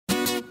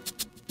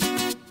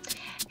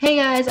Hey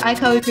guys,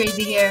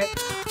 iColorCrazy here.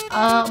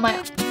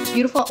 My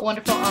beautiful,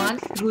 wonderful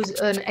aunt, who's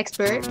an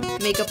expert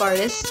makeup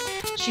artist,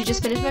 she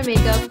just finished my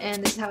makeup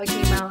and this is how it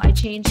came out. I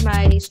changed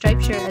my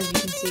striped shirt as you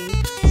can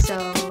see.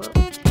 So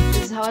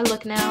this is how I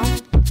look now.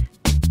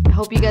 I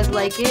hope you guys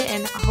like it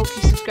and I hope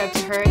you subscribe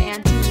to her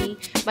and to me.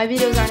 My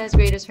videos aren't as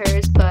great as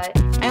hers, but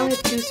I only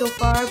have 2 so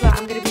far, but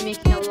I'm going to be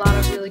making a lot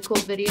of really cool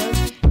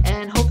videos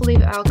and hopefully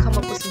I'll come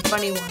up with some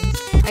funny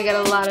ones. I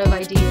got a lot of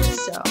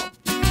ideas, so